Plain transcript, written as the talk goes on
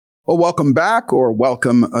Well, welcome back or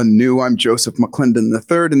welcome anew. I'm Joseph McClendon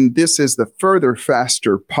III, and this is the Further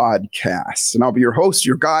Faster podcast. And I'll be your host,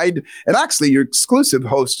 your guide, and actually your exclusive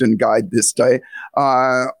host and guide this day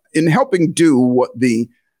in helping do what the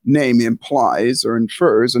name implies or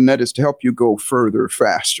infers, and that is to help you go further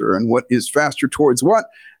faster. And what is faster towards what?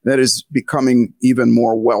 That is becoming even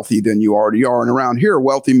more wealthy than you already are. And around here,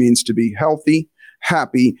 wealthy means to be healthy,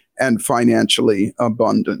 happy, and financially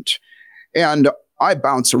abundant. And I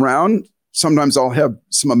bounce around. Sometimes I'll have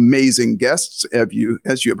some amazing guests, as you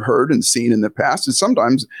have heard and seen in the past. And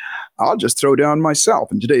sometimes I'll just throw down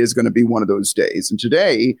myself. And today is going to be one of those days. And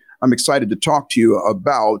today I'm excited to talk to you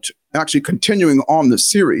about actually continuing on the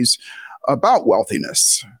series about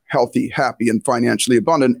wealthiness, healthy, happy, and financially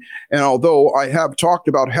abundant. And although I have talked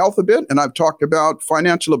about health a bit and I've talked about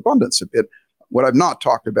financial abundance a bit, what I've not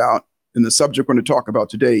talked about and the subject we're going to talk about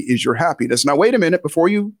today is your happiness. Now, wait a minute before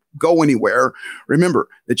you go anywhere. Remember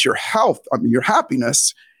that your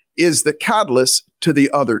happiness is the catalyst to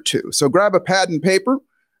the other two. So grab a pad and paper,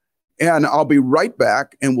 and I'll be right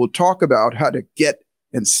back, and we'll talk about how to get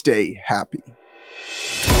and stay happy.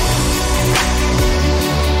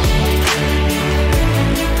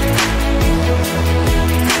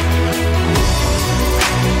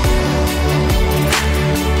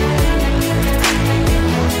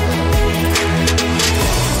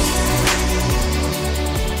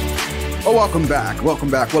 Oh, welcome back. Welcome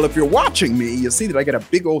back. Well, if you're watching me, you'll see that I got a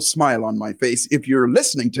big old smile on my face. If you're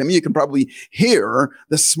listening to me, you can probably hear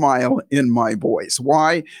the smile in my voice.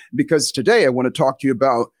 Why? Because today I want to talk to you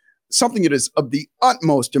about something that is of the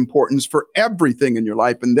utmost importance for everything in your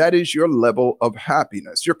life, and that is your level of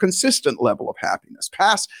happiness, your consistent level of happiness,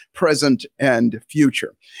 past, present, and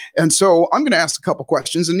future. And so I'm going to ask a couple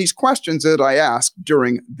questions, and these questions that I ask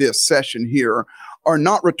during this session here are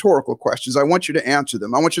not rhetorical questions. I want you to answer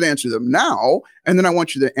them. I want you to answer them now, and then I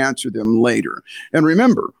want you to answer them later. And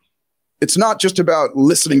remember, it's not just about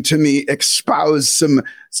listening to me espouse some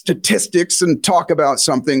statistics and talk about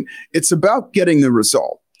something. It's about getting the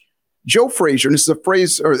result. Joe Frazier, and this is a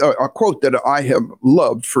phrase or a quote that I have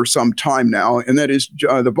loved for some time now, and that is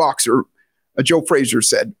the boxer, Joe Frazier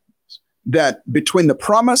said that between the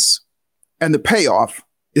promise and the payoff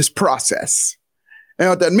is process. And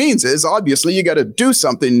what that means is, obviously, you got to do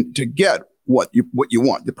something to get what you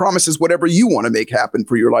want. The promise is whatever you want to make happen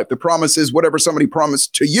for your life. The promise is whatever somebody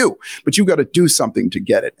promised to you, but you've got to do something to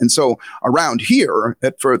get it. And so around here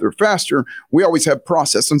at Further Faster, we always have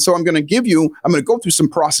process. And so I'm going to go through some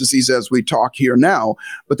processes as we talk here now,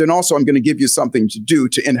 but then also I'm going to give you something to do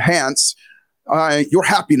to enhance your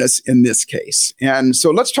happiness in this case. And so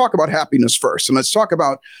let's talk about happiness first. And let's talk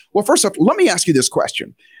about, well, first off, let me ask you this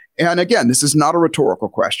question. And again, this is not a rhetorical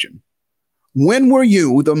question. When were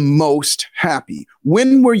you the most happy?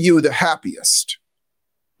 When were you the happiest?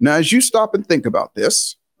 Now, as you stop and think about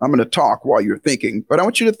this, I'm going to talk while you're thinking, but I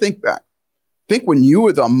want you to think back. Think when you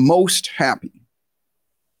were the most happy.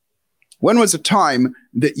 When was the time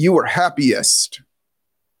that you were happiest?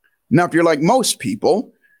 Now, if you're like most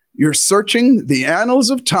people, you're searching the annals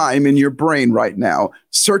of time in your brain right now,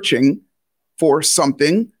 searching for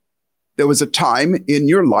something. There was a time in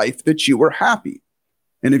your life that you were happy.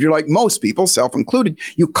 And if you're like most people, self-included,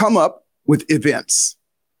 you come up with events.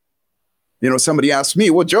 Somebody asked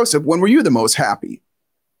me, well, Joseph, when were you the most happy?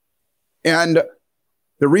 And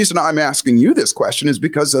the reason I'm asking you this question is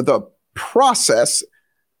because of the process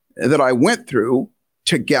that I went through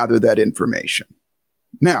to gather that information.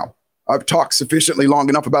 Now, I've talked sufficiently long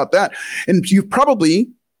enough about that. And you've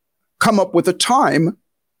probably come up with a time.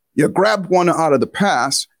 You grabbed one out of the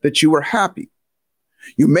past that you were happy.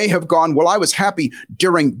 You may have gone, well, I was happy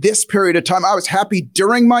during this period of time. I was happy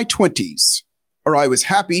during my 20s, or I was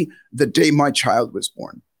happy the day my child was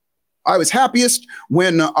born. I was happiest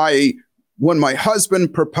when my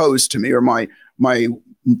husband proposed to me, or my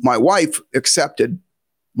wife accepted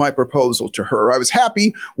my proposal to her. I was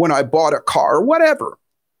happy when I bought a car, or whatever.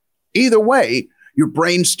 Either way, your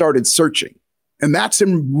brain started searching. And that's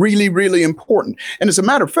really, really important. And as a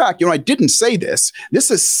matter of fact, I didn't say this. This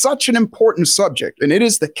is such an important subject, and it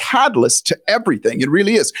is the catalyst to everything. It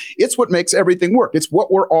really is. It's what makes everything work. It's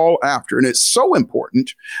what we're all after. And it's so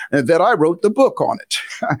important that I wrote the book on it.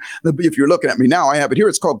 If you're looking at me now, I have it here.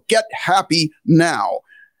 It's called Get Happy Now.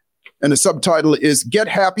 And the subtitle is Get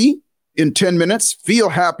Happy in 10 minutes, feel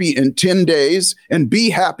happy in 10 days, and be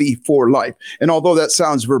happy for life. And although that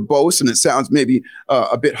sounds verbose and it sounds maybe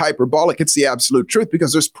a bit hyperbolic, it's the absolute truth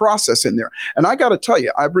because there's process in there. And I got to tell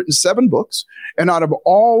you, I've written 7 books. And out of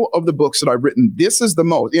all of the books that I've written, this is the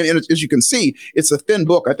most. And as you can see, it's a thin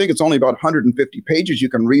book. I think it's only about 150 pages. You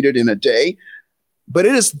can read it in a day. but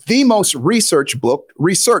it is the most researched book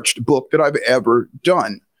that I've ever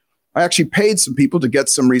done. I actually paid some people to get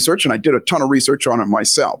some research, and I did a ton of research on it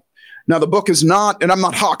myself. Now, the book is not, and I'm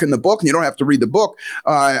not hawking the book, and you don't have to read the book.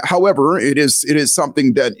 However, it is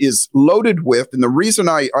something that is loaded with, and the reason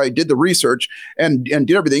I did the research and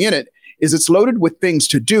did everything in it is it's loaded with things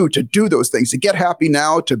to do those things, to get happy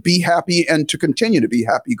now, to be happy, and to continue to be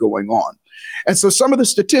happy going on. And so some of the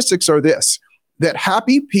statistics are this, that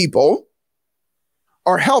happy people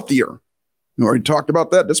are healthier. We already talked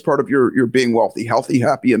about that. That's part of your being wealthy, healthy,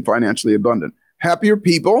 happy, and financially abundant. Happier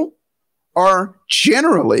people are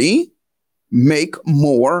generally make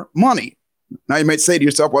more money. Now you might say to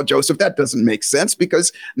yourself, well, Joseph, that doesn't make sense,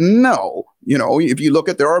 because no, if you look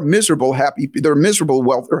at, there are miserable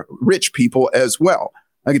rich people as well.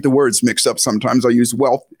 I get the words mixed up sometimes. I use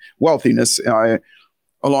wealthiness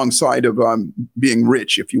alongside of being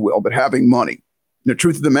rich, if you will, but having money. The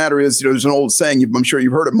truth of the matter is, there's an old saying, I'm sure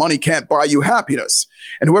you've heard it, money can't buy you happiness.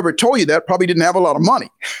 And whoever told you that probably didn't have a lot of money.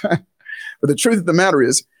 But the truth of the matter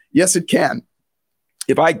is, yes, it can.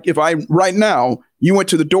 If I right now, you went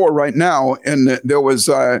to the door right now, and there was,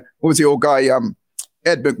 what was the old guy,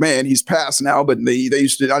 Ed McMahon, he's passed now, but they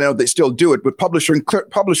used to, I don't know if they still do it, but Publishers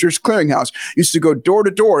Clearinghouse used to go door to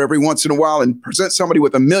door every once in a while and present somebody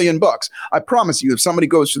with $1 million. I promise you, if somebody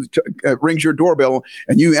goes to rings your doorbell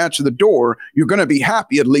and you answer the door, you're going to be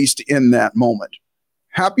happy, at least in that moment.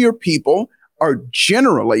 Happier people are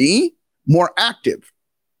generally more active.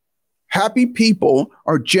 Happy people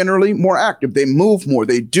are generally more active. They move more.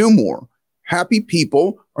 They do more. Happy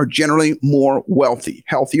people are generally more wealthy,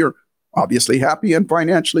 healthier, obviously happy, and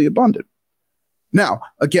financially abundant. Now,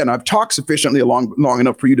 again, I've talked sufficiently long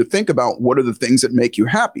enough for you to think about what are the things that make you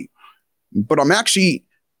happy. But I'm actually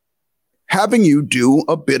having you do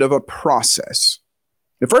a bit of a process.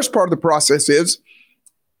 The first part of the process is,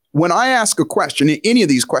 when I ask a question, any of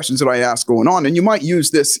these questions that I ask going on, and you might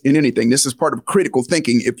use this in anything, this is part of critical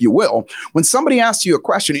thinking, if you will. When somebody asks you a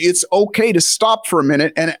question, it's okay to stop for a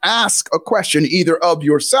minute and ask a question either of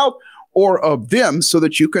yourself or of them so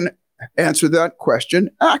that you can answer that question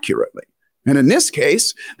accurately. And in this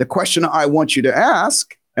case, the question I want you to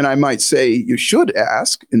ask, and I might say you should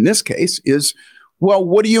ask in this case, is, well,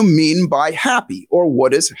 what do you mean by happy? Or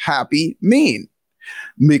what does happy mean?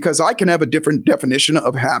 Because I can have a different definition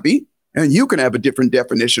of happy, and you can have a different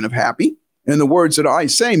definition of happy. And the words that I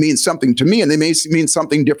say mean something to me, and they may mean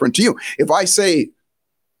something different to you. If I say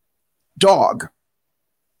dog,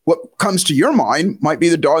 what comes to your mind might be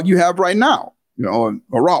the dog you have right now. A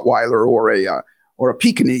Rottweiler or a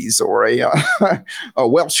Pekingese or a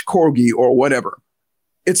Welsh Corgi or whatever.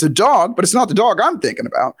 It's a dog, but it's not the dog I'm thinking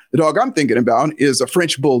about. The dog I'm thinking about is a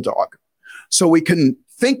French bulldog. So we can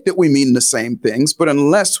think that we mean the same things, but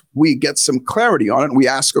unless we get some clarity on it and we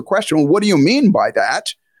ask a question, well, what do you mean by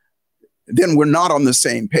that? Then we're not on the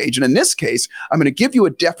same page. And in this case, I'm going to give you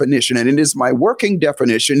a definition, and it is my working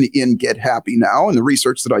definition in Get Happy Now and the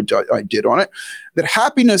research that I did on it, that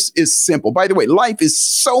happiness is simple. By the way, life is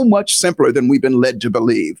so much simpler than we've been led to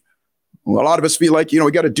believe. Well, a lot of us feel like,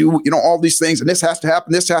 we got to do, all these things, and this has to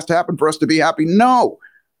happen for us to be happy. No.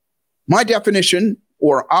 My definition,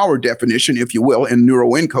 or our definition, if you will, in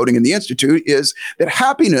neuroencoding in the Institute, is that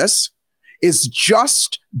happiness is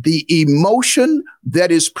just the emotion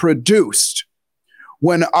that is produced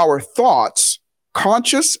when our thoughts,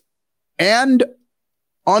 conscious and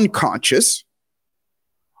unconscious,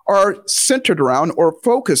 are centered around or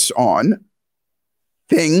focused on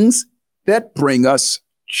things that bring us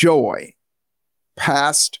joy,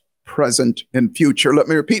 past, present, and future. Let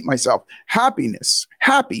me repeat myself. Happy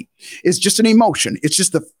is just an emotion. It's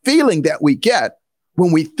just the feeling that we get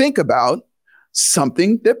when we think about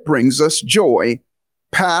something that brings us joy,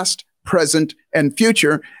 past, present, and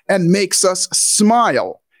future, and makes us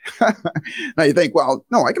smile. Now you think, well,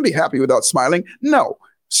 no, I can be happy without smiling. No,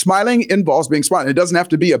 smiling involves being smiling. It doesn't have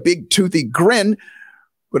to be a big toothy grin,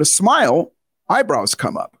 but a smile, eyebrows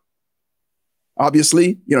come up.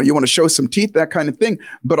 Obviously, you want to show some teeth, that kind of thing.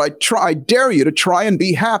 But I dare you to try and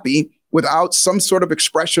be happy without some sort of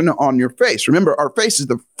expression on your face. Remember, our face is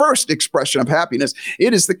the first expression of happiness.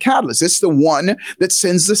 It is the catalyst. It's the one that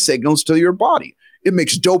sends the signals to your body. It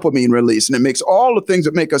makes dopamine release, and it makes all the things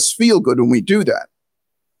that make us feel good when we do that.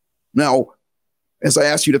 Now, as I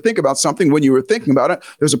asked you to think about something, when you were thinking about it,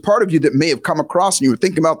 there's a part of you that may have come across, and you were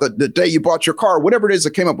thinking about the day you bought your car, whatever it is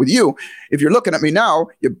that came up with you. If you're looking at me now,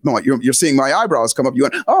 you're seeing my eyebrows come up. You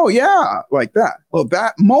went, oh yeah, like that. Well,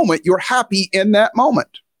 that moment, you're happy in that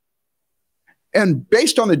moment. And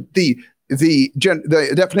based on the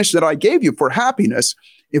definition that I gave you for happiness,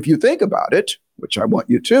 if you think about it, which I want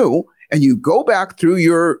you to, and you go back through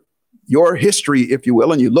your your history, if you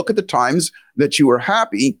will, and you look at the times that you were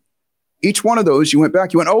happy, each one of those, you went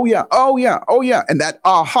back, you went, oh yeah, oh yeah, oh yeah. And that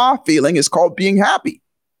aha feeling is called being happy.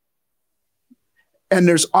 And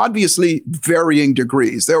there's obviously varying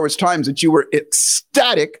degrees. There was times that you were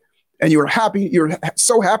ecstatic and you were happy. You're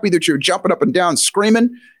so happy that you're jumping up and down screaming.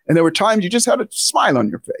 And there were times you just had a smile on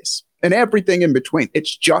your face and everything in between.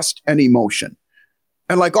 It's just an emotion.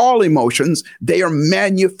 And like all emotions, they are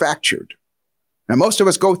manufactured. And most of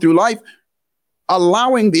us go through life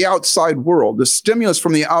allowing the outside world, the stimulus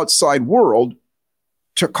from the outside world,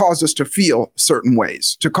 to cause us to feel certain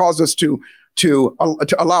ways, to cause us to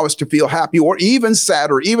allow us to feel happy or even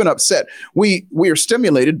sad or even upset. We are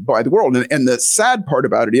stimulated by the world. And the sad part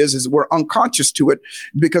about it is we're unconscious to it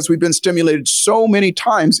because we've been stimulated so many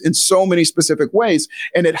times in so many specific ways.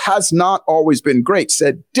 And it has not always been great.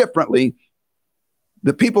 Said differently,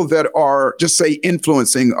 the people that are just say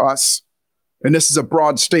influencing us, and this is a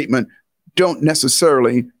broad statement, don't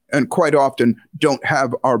necessarily and quite often don't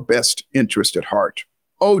have our best interest at heart.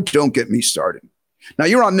 Oh, don't get me started. Now,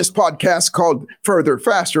 you're on this podcast called Further,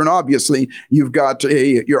 Faster, and obviously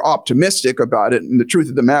you're optimistic about it. And the truth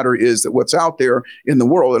of the matter is that what's out there in the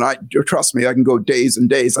world, and trust me, I can go days and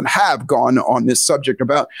days and have gone on this subject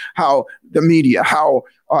about how the media, how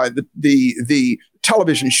the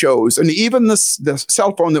television shows, and even the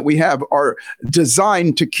cell phone that we have are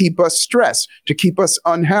designed to keep us stressed, to keep us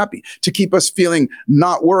unhappy, to keep us feeling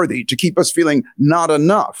not worthy, to keep us feeling not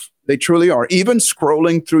enough. They truly are. Even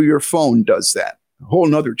scrolling through your phone does that. A whole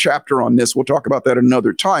nother chapter on this. We'll talk about that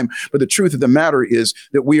another time. But the truth of the matter is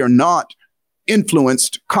that we are not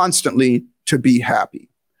influenced constantly to be happy.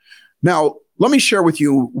 Now, let me share with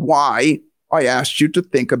you why I asked you to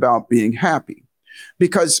think about being happy.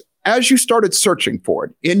 Because as you started searching for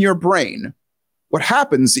it in your brain, what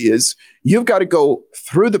happens is you've got to go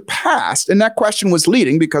through the past. And that question was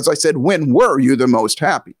leading because I said, when were you the most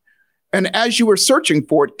happy? And as you were searching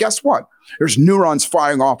for it, guess what? There's neurons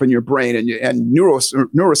firing off in your brain and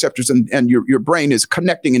neuroreceptors, and your brain is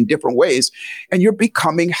connecting in different ways, and you're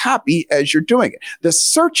becoming happy as you're doing it. The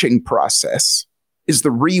searching process is the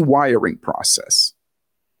rewiring process.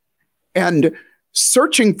 And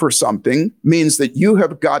searching for something means that you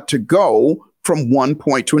have got to go from one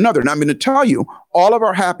point to another. And I'm going to tell you, all of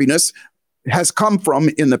our happiness has come from,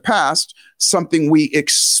 in the past, something we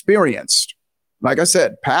experienced. Like I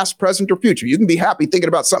said, past, present, or future. You can be happy thinking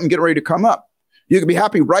about something getting ready to come up. You can be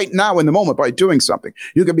happy right now in the moment by doing something.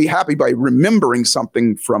 You can be happy by remembering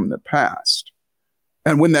something from the past.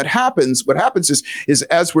 And when that happens, what happens is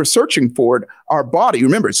as we're searching for it, our body,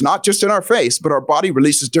 remember, it's not just in our face, but our body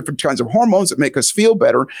releases different kinds of hormones that make us feel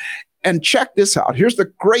better. And check this out. Here's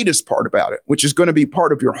the greatest part about it, which is going to be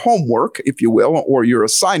part of your homework, if you will, or your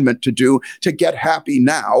assignment to do to get happy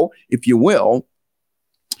now, if you will.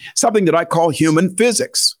 Something that I call human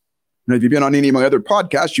physics. Now, if you've been on any of my other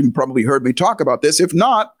podcasts, you've probably heard me talk about this. If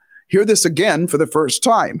not, hear this again for the first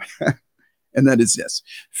time. And that is this.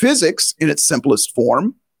 Physics, in its simplest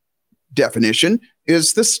form, definition,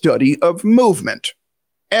 is the study of movement.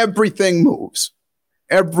 Everything moves.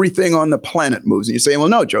 Everything on the planet moves. And you say, well,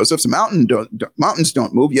 no, Joseph, mountains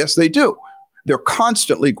don't move. Yes, they do. They're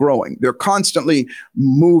constantly growing. They're constantly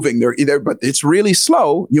moving. But it's really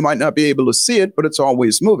slow. You might not be able to see it, but it's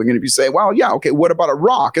always moving. And if you say, well, yeah, okay, what about a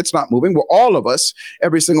rock? It's not moving. Well, all of us,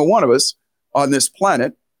 every single one of us on this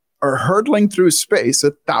planet are hurtling through space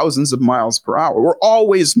at thousands of miles per hour. We're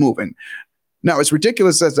always moving. Now, as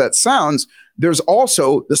ridiculous as that sounds, there's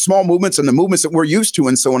also the small movements and the movements that we're used to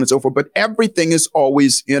and so on and so forth, but everything is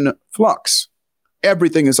always in flux.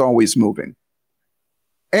 Everything is always moving.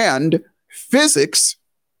 And physics,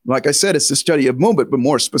 like I said, it's the study of movement, but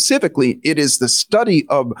more specifically, it is the study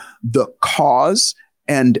of the cause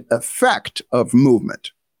and effect of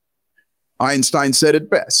movement. Einstein said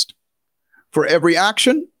it best. For every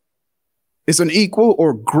action is an equal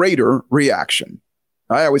or greater reaction.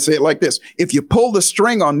 I always say it like this. If you pull the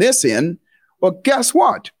string on this end, well, guess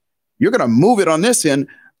what? You're going to move it on this end,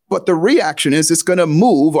 but the reaction is it's going to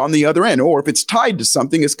move on the other end. Or if it's tied to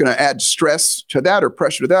something, it's going to add stress to that or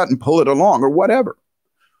pressure to that and pull it along or whatever.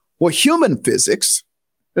 Well, human physics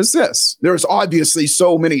is this. There's obviously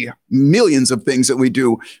so many millions of things that we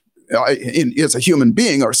do as a human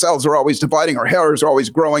being. Our cells are always dividing, our hairs are always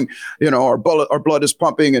growing, our blood is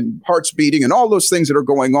pumping and heart's beating and all those things that are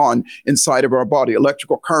going on inside of our body,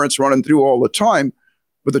 electrical currents running through all the time.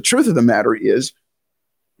 But the truth of the matter is,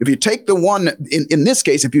 if you take the one, in this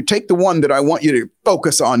case, if you take the one that I want you to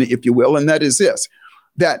focus on, if you will, and that is this,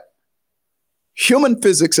 that human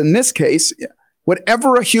physics in this case,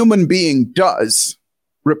 whatever a human being does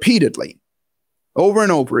repeatedly, over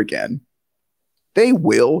and over again, they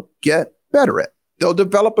will get better at. They'll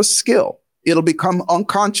develop a skill. It'll become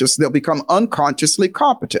unconscious. They'll become unconsciously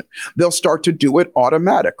competent. They'll start to do it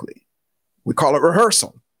automatically. We call it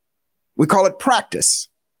rehearsal. We call it practice.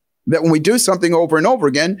 That when we do something over and over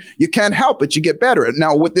again, you can't help it. You get better at it.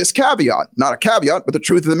 Now, with this caveat, not a caveat, but the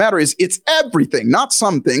truth of the matter is it's everything, not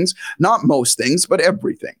some things, not most things, but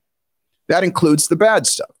everything. That includes the bad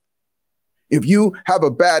stuff. If you have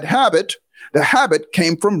a bad habit, the habit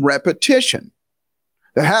came from repetition.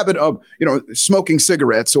 The habit of, smoking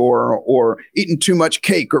cigarettes or eating too much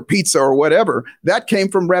cake or pizza or whatever, that came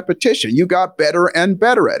from repetition. You got better and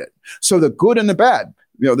better at it. So the good and the bad,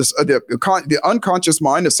 the unconscious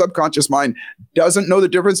mind, the subconscious mind doesn't know the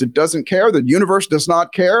difference. It doesn't care. The universe does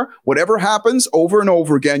not care. Whatever happens over and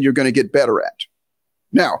over again, you're going to get better at.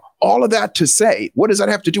 Now, all of that to say, what does that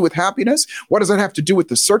have to do with happiness? What does that have to do with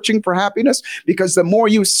the searching for happiness? Because the more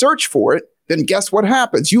you search for it, then guess what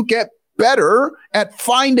happens? You get better at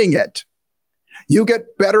finding it. You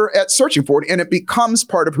get better at searching for it, and it becomes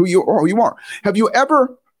part of who you are. Have you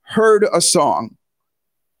ever heard a song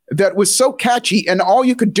that was so catchy and all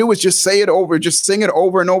you could do was just sing it over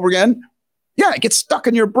and over again? Yeah, it gets stuck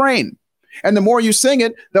in your brain. And the more you sing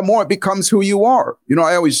it, the more it becomes who you are.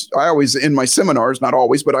 I always in my seminars, not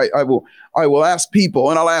always, but I will ask people,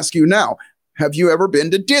 and I'll ask you now, have you ever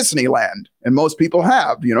been to Disneyland? And most people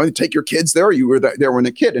have. You take your kids there. You were there when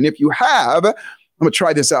a kid. And if you have, I'm going to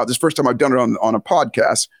try this out. This is the first time I've done it on a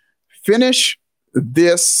podcast. Finish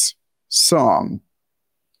this song.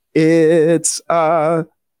 It's now,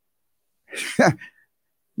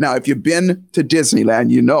 if you've been to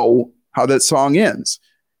Disneyland, you know how that song ends.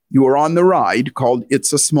 You are on the ride called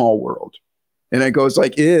It's a Small World. And it goes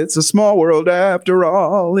like, it's a small world after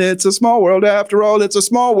all. It's a small world after all. It's a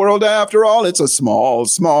small world after all. It's a small,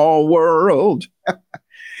 small world.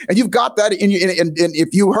 And you've got that in you. And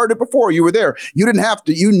if you heard it before, you were there. You didn't have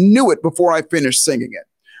to. You knew it before I finished singing it.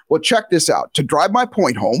 Well, check this out. To drive my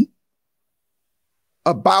point home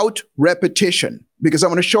about repetition, because I'm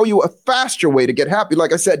going to show you a faster way to get happy.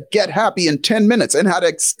 Like I said, get happy in 10 minutes and how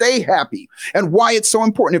to stay happy and why it's so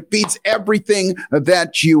important. It feeds everything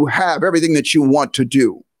that you have, everything that you want to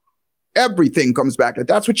do. Everything comes back to it.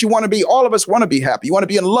 That's what you want to be. All of us want to be happy. You want to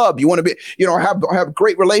be in love. You want to be, have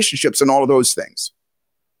great relationships and all of those things.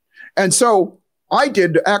 And so I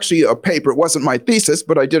did actually a paper. It wasn't my thesis,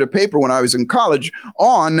 but I did a paper when I was in college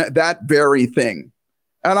on that very thing.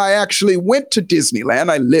 And I actually went to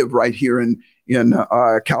Disneyland. I live right here in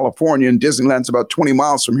California, and Disneyland's about 20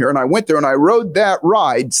 miles from here. And I went there and I rode that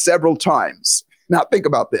ride several times. Now think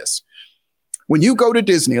about this. When you go to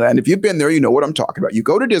Disneyland, if you've been there, you know what I'm talking about. You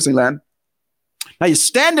go to Disneyland. Now you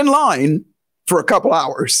stand in line for a couple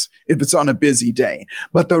hours if it's on a busy day.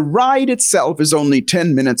 But the ride itself is only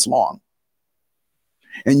 10 minutes long.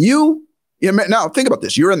 And now think about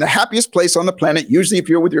this. You're in the happiest place on the planet. Usually if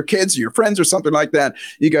you're with your kids or your friends or something like that,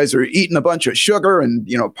 you guys are eating a bunch of sugar and,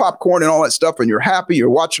 popcorn and all that stuff. And you're happy. You're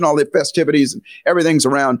watching all the festivities and everything's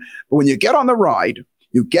around. But when you get on the ride,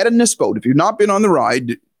 you get in this boat. If you've not been on the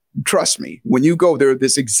ride, trust me, when you go there,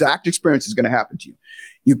 this exact experience is going to happen to you.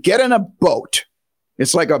 You get in a boat.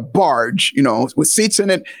 It's like a barge, with seats in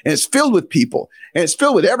it, and it's filled with people. And it's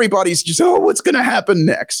filled with everybody's just, what's going to happen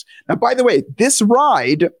next? Now, by the way, this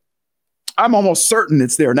ride, I'm almost certain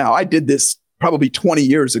it's there now. I did this probably 20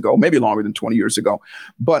 years ago, maybe longer than 20 years ago,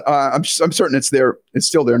 but I'm certain it's there. It's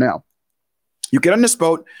still there now. You get on this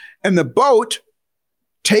boat, and the boat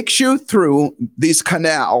takes you through these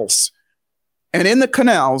canals. And in the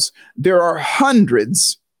canals, there are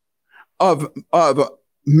hundreds of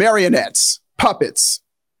marionettes, puppets,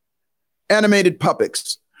 animated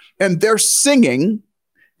puppets, and they're singing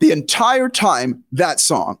the entire time that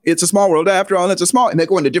song. It's a small world after all. It's a small, and they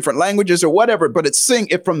go into different languages or whatever, but it's sing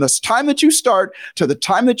it from the time that you start to the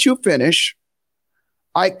time that you finish.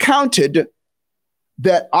 I counted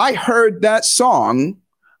that I heard that song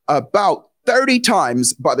about 30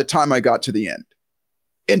 times by the time I got to the end.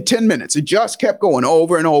 In 10 minutes, it just kept going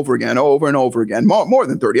over and over again, over and over again, more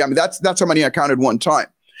than 30. I mean, that's how many I counted one time.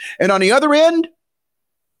 And on the other end,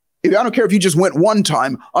 I don't care if you just went one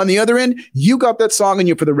time, on the other end, you got that song in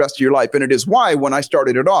you for the rest of your life. And it is why when I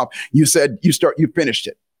started it off, you said you finished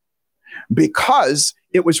it. Because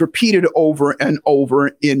it was repeated over and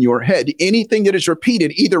over in your head. Anything that is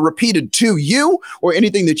repeated, either repeated to you or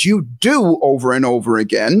anything that you do over and over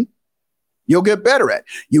again, you'll get better at.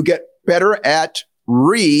 You get better at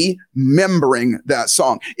remembering that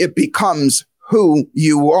song. It becomes who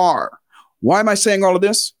you are. Why am I saying all of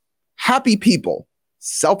this? Happy people,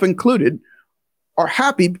 self-included, are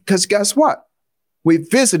happy because guess what? We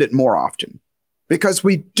visit it more often, because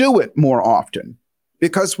we do it more often.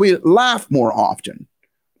 because we laugh more often.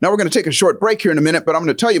 Now, we're going to take a short break here in a minute, but I'm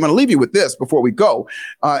going to leave you with this before we go.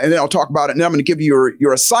 And then I'll talk about it. And then I'm going to give you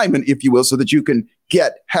your assignment, if you will, so that you can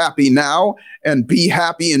get happy now and be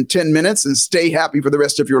happy in 10 minutes and stay happy for the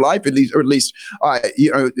rest of your life, at least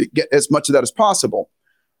get as much of that as possible.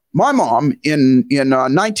 My mom in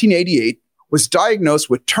 1988 was diagnosed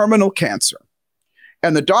with terminal cancer.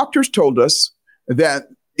 And the doctors told us that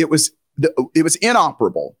it was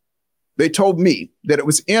inoperable. They told me that it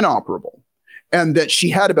was inoperable and that she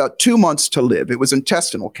had about 2 months to live. It was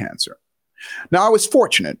intestinal cancer. Now, I was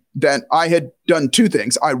fortunate that I had done two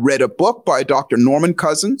things. I read a book by Dr. Norman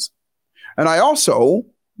Cousins, and I also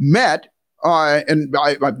met, and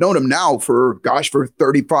I've known him now for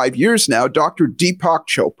 35 years now, Dr. Deepak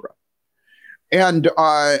Chopra. And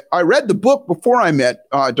I read the book before I met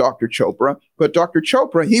Dr. Chopra, but Dr.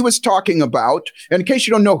 Chopra, he was talking about, and in case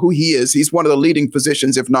you don't know who he is, he's one of the leading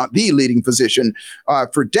physicians, if not the leading physician,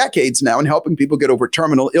 for decades now in helping people get over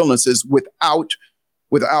terminal illnesses without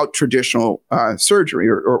traditional surgery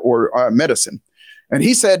or medicine. And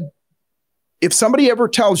he said, if somebody ever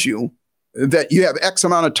tells you that you have X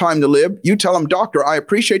amount of time to live, you tell them, doctor, I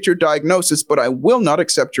appreciate your diagnosis, but I will not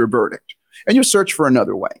accept your verdict. And you search for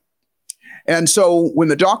another way. And so when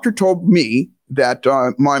the doctor told me that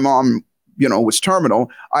my mom, was terminal,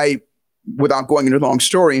 without going into a long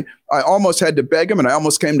story, I almost had to beg him and I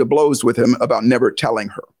almost came to blows with him about never telling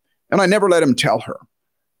her. And I never let him tell her.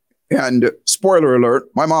 And spoiler alert,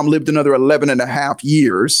 my mom lived another 11 and a half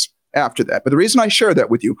years after that. But the reason I share that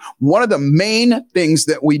with you, one of the main things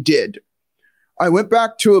that we did, I went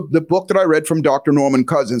back to the book that I read from Dr. Norman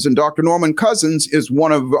Cousins. And Dr. Norman Cousins is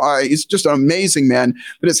he's just an amazing man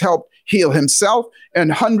that has helped heal himself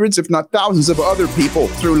and hundreds, if not thousands of other people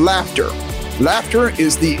through laughter. Laughter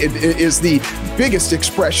is the biggest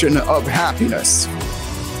expression of happiness.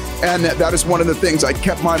 And that is one of the things I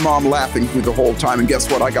kept my mom laughing through the whole time. And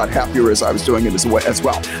guess what? I got happier as I was doing it as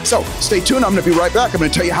well. So stay tuned. I'm going to be right back. I'm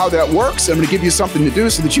going to tell you how that works. I'm going to give you something to do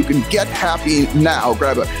so that you can get happy now.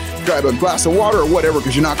 Grab a glass of water or whatever,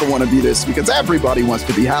 because you're not going to want to do this because everybody wants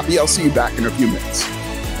to be happy. I'll see you back in a few minutes.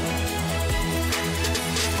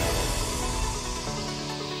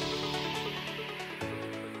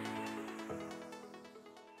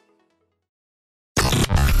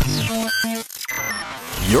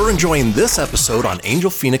 You're enjoying this episode on Angel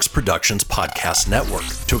Phoenix Productions Podcast Network.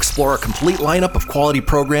 To explore a complete lineup of quality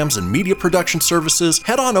programs and media production services,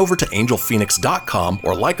 head on over to angelphoenix.com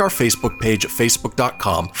or like our Facebook page at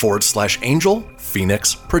facebook.com/Angel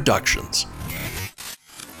Phoenix Productions.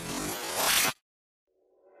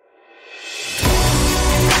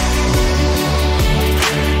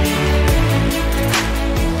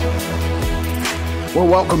 Well,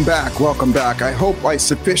 welcome back. Welcome back. I hope I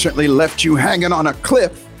sufficiently left you hanging on a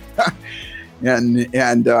cliff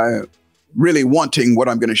and really wanting what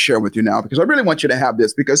I'm going to share with you now, because I really want you to have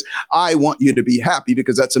this, because I want you to be happy,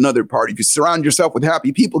 because that's another part. If you surround yourself with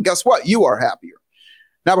happy people, guess what? You are happier.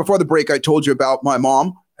 Now, before the break, I told you about my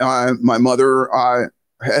mom. My mother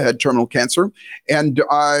had terminal cancer, and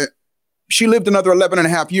she lived another 11 and a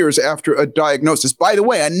half years after a diagnosis. By the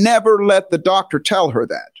way, I never let the doctor tell her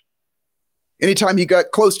that. Anytime he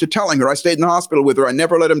got close to telling her, I stayed in the hospital with her. I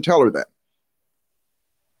never let him tell her that.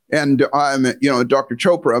 And Dr.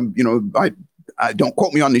 Chopra, I don't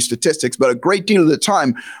quote me on these statistics, but a great deal of the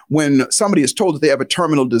time when somebody is told that they have a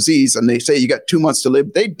terminal disease and they say you got 2 months to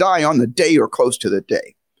live, they die on the day or close to the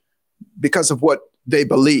day because of what they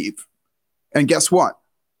believe. And guess what?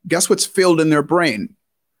 Guess what's filled in their brain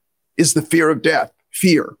is the fear of death,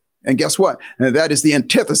 fear. And guess what? And that is the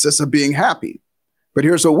antithesis of being happy. But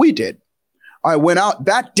here's what we did. I went out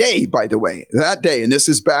that day, by the way, and this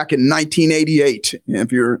is back in 1988.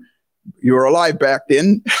 If you were alive back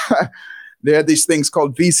then, they had these things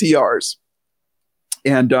called VCRs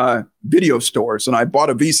and video stores. And I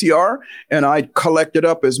bought a VCR and I collected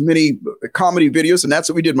up as many comedy videos. And that's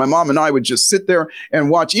what we did. My mom and I would just sit there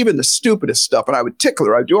and watch even the stupidest stuff. And I would tickle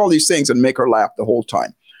her. I'd do all these things and make her laugh the whole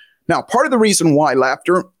time. Now, part of the reason why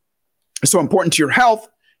laughter is so important to your health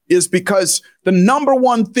is because the number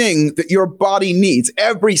one thing that your body needs,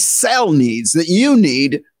 every cell needs, that you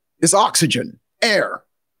need, is oxygen, air.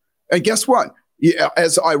 And guess what? Yeah,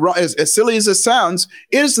 as silly as it sounds,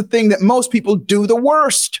 it is the thing that most people do the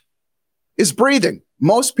worst, is breathing.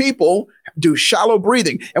 Most people do shallow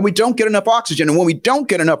breathing, and we don't get enough oxygen. And when we don't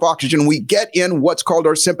get enough oxygen, we get in what's called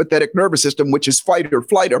our sympathetic nervous system, which is fight or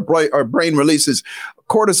flight. Our brain releases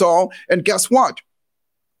cortisol. And guess what?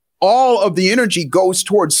 All of the energy goes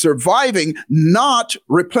towards surviving, not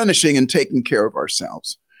replenishing and taking care of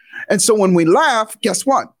ourselves. And so when we laugh, guess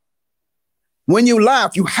what? When you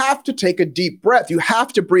laugh, you have to take a deep breath. You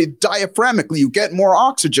have to breathe diaphragmically. You get more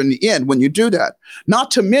oxygen in when you do that.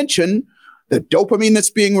 Not to mention the dopamine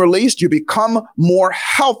that's being released. You become more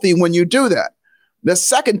healthy when you do that. The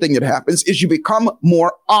second thing that happens is you become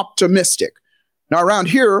more optimistic. Now, around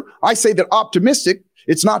here, I say that optimistic,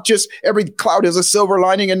 it's not just every cloud has a silver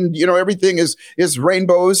lining and, everything is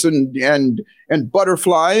rainbows and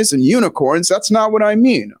butterflies and unicorns. That's not what I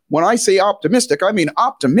mean. When I say optimistic, I mean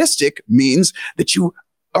optimistic means that you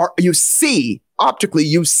see optically,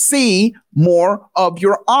 you see more of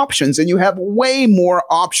your options and you have way more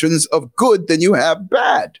options of good than you have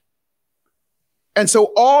bad. And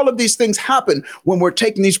so all of these things happen when we're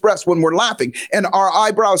taking these breaths, when we're laughing and our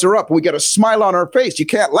eyebrows are up. We get a smile on our face. You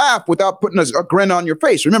can't laugh without putting a grin on your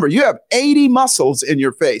face. Remember, you have 80 muscles in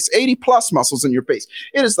your face, 80 plus muscles in your face.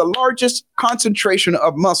 It is the largest concentration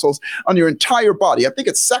of muscles on your entire body. I think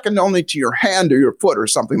it's second only to your hand or your foot or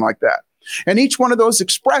something like that. And each one of those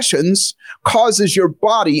expressions causes your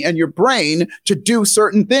body and your brain to do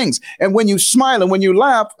certain things. And when you smile and when you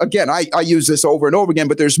laugh, again, I use this over and over again,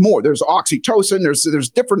 but there's more. There's oxytocin, there's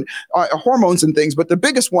different hormones and things. But the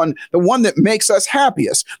biggest one, the one that makes us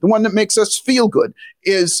happiest, the one that makes us feel good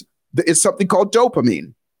is something called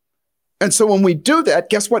dopamine. And so when we do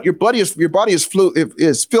that, guess what? Your body is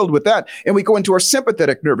filled with that. And we go into our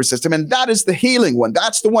sympathetic nervous system. And that is the healing one.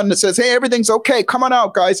 That's the one that says, hey, everything's okay. Come on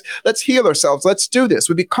out, guys. Let's heal ourselves. Let's do this.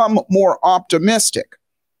 We become more optimistic.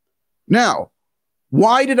 Now,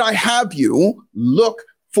 why did I have you look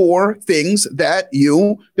for things that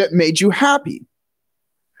made you happy?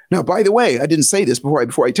 Now, by the way, I didn't say this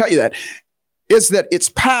before I tell you that, is that it's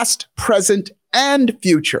past, present, and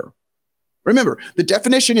future. Remember, the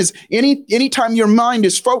definition is anytime your mind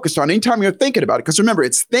is focused on, anytime you're thinking about it, because remember,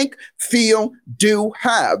 it's think, feel, do,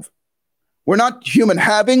 have. We're not human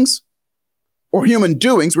havings or human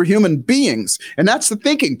doings, we're human beings. And that's the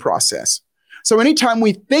thinking process. So anytime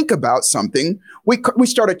we think about something, we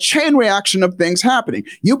start a chain reaction of things happening.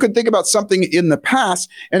 You could think about something in the past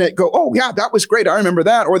and it go, oh yeah, that was great. I remember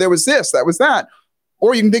that. Or there was this, that was that.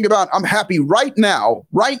 Or you can think about, I'm happy right now,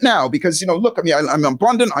 because, look at me, I'm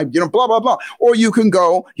abundant, blah, blah, blah. Or you can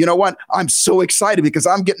go, you know what, I'm so excited because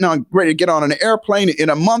I'm ready to get on an airplane in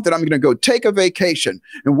a month and I'm going to go take a vacation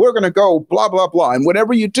and we're going to go blah, blah, blah. And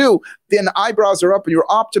whatever you do, then eyebrows are up and you're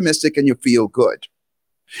optimistic and you feel good.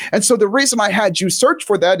 And so the reason I had you search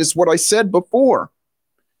for that is what I said before.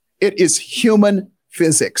 It is human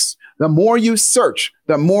physics. The more you search,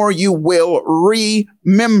 the more you will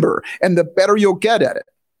remember, and the better you'll get at it.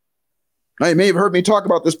 Now, you may have heard me talk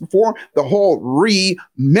about this before. The whole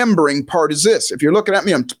remembering part is this. If you're looking at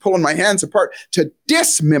me, I'm pulling my hands apart. To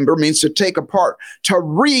dismember means to take apart. To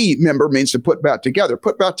remember means to put back together.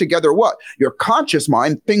 Put back together what? Your conscious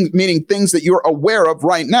mind, meaning things that you're aware of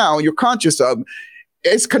right now, you're conscious of,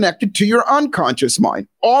 is connected to your unconscious mind.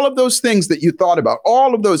 All of those things that you thought about,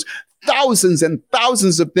 all of those thousands and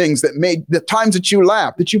thousands of things that made the times that you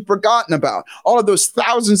laughed, that you've forgotten about, all of those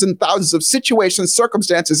thousands and thousands of situations,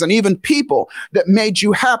 circumstances, and even people that made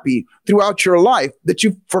you happy throughout your life that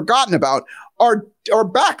you've forgotten about are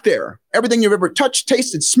back there. Everything you've ever touched,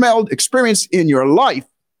 tasted, smelled, experienced in your life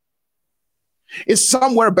is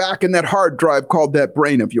somewhere back in that hard drive called that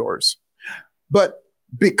brain of yours. But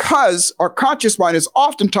because our conscious mind is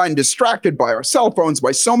oftentimes distracted by our cell phones,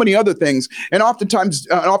 by so many other things, and oftentimes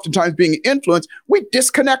being influenced, we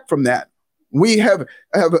disconnect from that. We have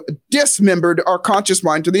dismembered our conscious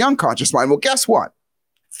mind to the unconscious mind. Well, guess what?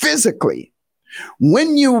 Physically,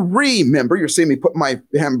 when you remember, you're seeing me put my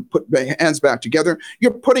hands back together,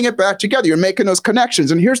 you're putting it back together. You're making those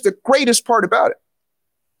connections. And here's the greatest part about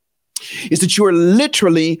it, is that you are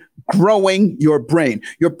literally growing your brain.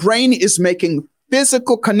 Your brain is making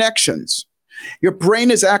physical connections. Your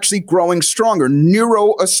brain is actually growing stronger.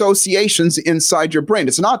 Neuro associations inside your brain.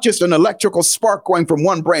 It's not just an electrical spark going from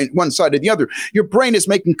one side to the other. Your brain is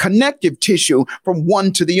making connective tissue from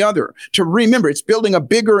one to the other. To remember, it's building a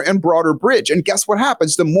bigger and broader bridge. And guess what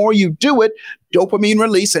happens? The more you do it, dopamine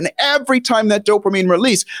release. And every time that dopamine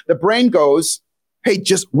release, the brain goes, hey,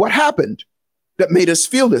 just what happened that made us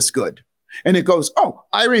feel this good? And it goes, oh,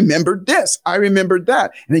 I remembered this. I remembered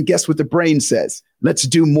that. And then guess what the brain says? Let's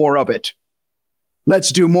do more of it.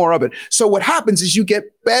 Let's do more of it. So what happens is you get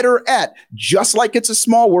better at, just like it's a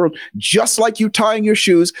small world, just like you tying your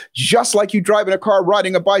shoes, just like you driving a car,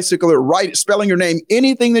 riding a bicycle, or spelling your name,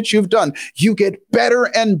 anything that you've done, you get better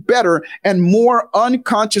and more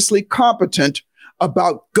unconsciously competent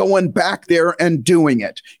about going back there and doing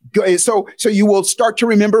it. So you will start to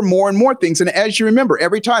remember more and more things. And as you remember,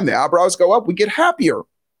 every time the eyebrows go up, we get happier.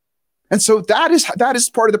 And so that is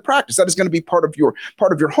part of the practice. That is going to be part of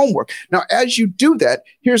your homework. Now, as you do that,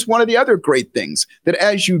 here's one of the other great things, that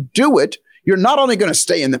as you do it, you're not only going to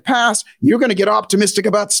stay in the past, you're going to get optimistic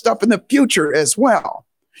about stuff in the future as well.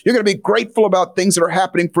 You're going to be grateful about things that are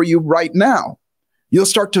happening for you right now. You'll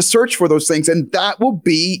start to search for those things, and that will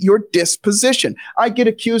be your disposition. I get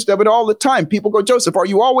accused of it all the time. People go, Joseph, are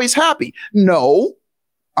you always happy? No.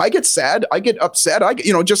 I get sad. I get upset.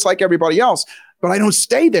 Just like everybody else, but I don't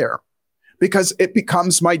stay there because it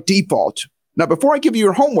becomes my default. Now, before I give you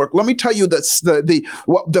your homework, let me tell you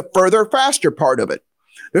the further, faster part of it.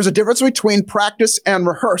 There's a difference between practice and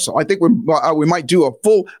rehearsal. I think we might do a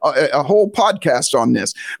whole podcast on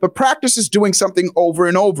this. But practice is doing something over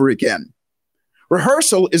and over again.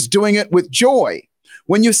 Rehearsal is doing it with joy.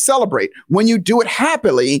 When you celebrate, when you do it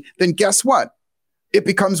happily, then guess what? It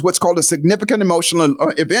becomes what's called a significant emotional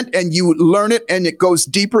event, and you learn it, and it goes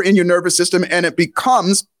deeper in your nervous system, and it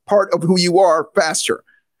becomes part of who you are faster.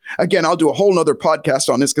 Again, I'll do a whole nother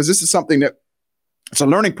podcast on this because this is something that it's a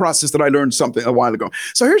learning process that I learned something a while ago.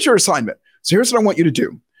 So here's your assignment. So here's what I want you to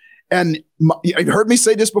do. And you've heard me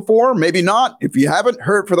say this before, maybe not. If you haven't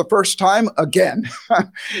heard for the first time, again,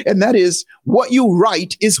 and that is what you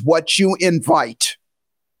write is what you invite.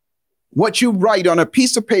 What you write on a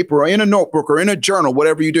piece of paper or in a notebook or in a journal,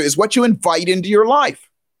 whatever you do, is what you invite into your life.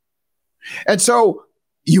 And so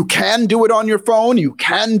you can do it on your phone. You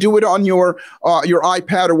can do it on your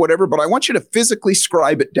iPad or whatever, but I want you to physically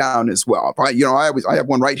scribe it down as well. I have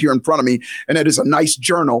one right here in front of me, and it is a nice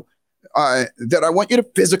journal that I want you to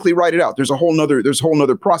physically write it out. There's a whole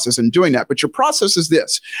nother process in doing that. But your process is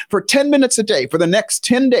this: for 10 minutes a day, for the next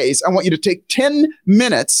 10 days, I want you to take 10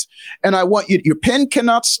 minutes, and I want your pen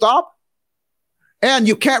cannot stop, and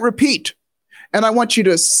you can't repeat. And I want you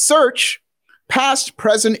to search past,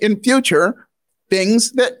 present, and future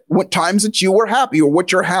things what times that you were happy or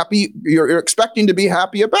what you're expecting to be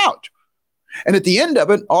happy about. And at the end of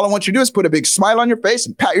it, all I want you to do is put a big smile on your face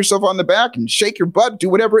and pat yourself on the back and shake your butt, do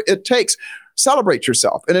whatever it takes. Celebrate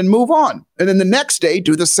yourself and then move on. And then the next day,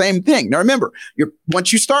 do the same thing. Now remember,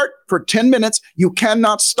 once you start for 10 minutes, you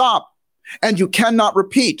cannot stop and you cannot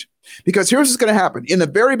repeat. Because here's what's going to happen. In the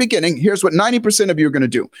very beginning, here's what 90% of you are going to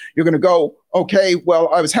do. You're going to go, okay, well,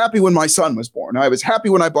 I was happy when my son was born. I was happy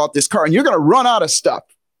when I bought this car. And you're going to run out of stuff.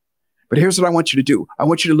 But here's what I want you to do. I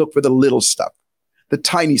want you to look for the little stuff, the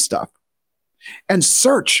tiny stuff, and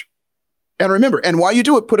search. And remember, and while you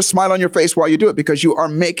do it, put a smile on your face while you do it, because you are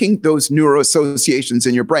making those neural associations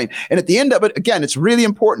in your brain. And at the end of it, again, it's really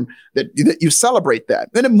important that you celebrate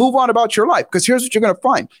that. Then move on about your life, because here's what you're going to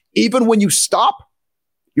find. Even when you stop,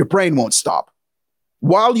 your brain won't stop.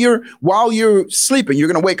 While you're sleeping, you're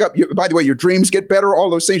going to wake up. By the way, your dreams get better, all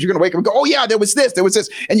those things. You're going to wake up and go, oh yeah, there was this.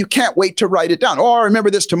 And you can't wait to write it down. Oh, I remember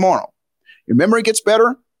this tomorrow. Your memory gets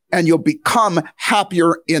better and you'll become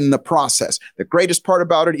happier in the process. The greatest part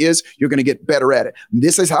about it is you're going to get better at it.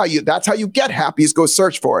 That's how you get happy, is go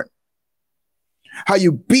search for it. How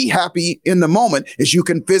you be happy in the moment is you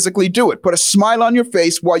can physically do it. Put a smile on your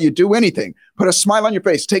face while you do anything. Put a smile on your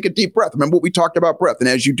face. Take a deep breath. Remember what we talked about breath. And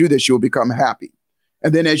as you do this, you'll become happy.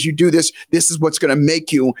 And then as you do this, this is what's going to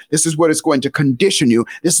make you. This is what is going to condition you.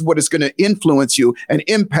 This is what is going to influence you and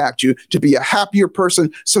impact you to be a happier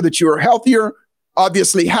person, so that you are healthier,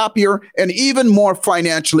 obviously happier, and even more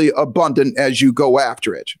financially abundant as you go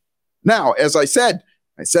after it. Now, as I said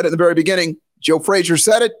it in the very beginning, Joe Frazier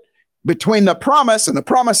said it, between the promise, and the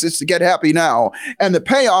promise is to get happy now, and the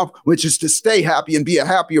payoff, which is to stay happy and be a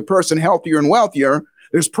happier person, healthier and wealthier,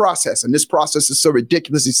 there's process. And this process is so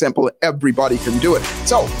ridiculously simple, everybody can do it.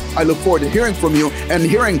 So I look forward to hearing from you and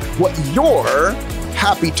hearing what your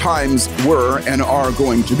happy times were and are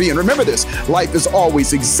going to be. And remember this, life is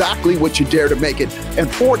always exactly what you dare to make it. And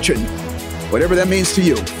fortune, whatever that means to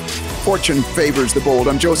you, fortune favors the bold.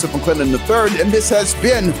 I'm Joseph McClendon III, and this has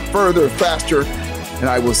been Further, Faster, and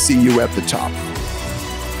I will see you at the top.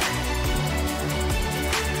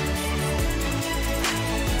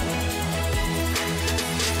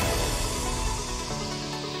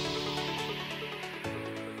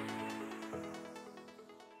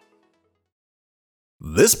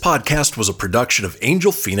 This podcast was a production of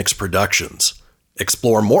Angel Phoenix Productions.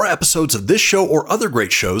 Explore more episodes of this show or other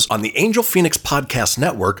great shows on the Angel Phoenix Podcast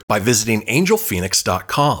Network by visiting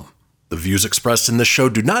angelphoenix.com. The views expressed in this show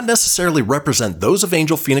do not necessarily represent those of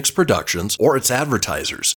Angel Phoenix Productions or its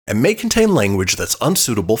advertisers, and may contain language that's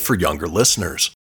unsuitable for younger listeners.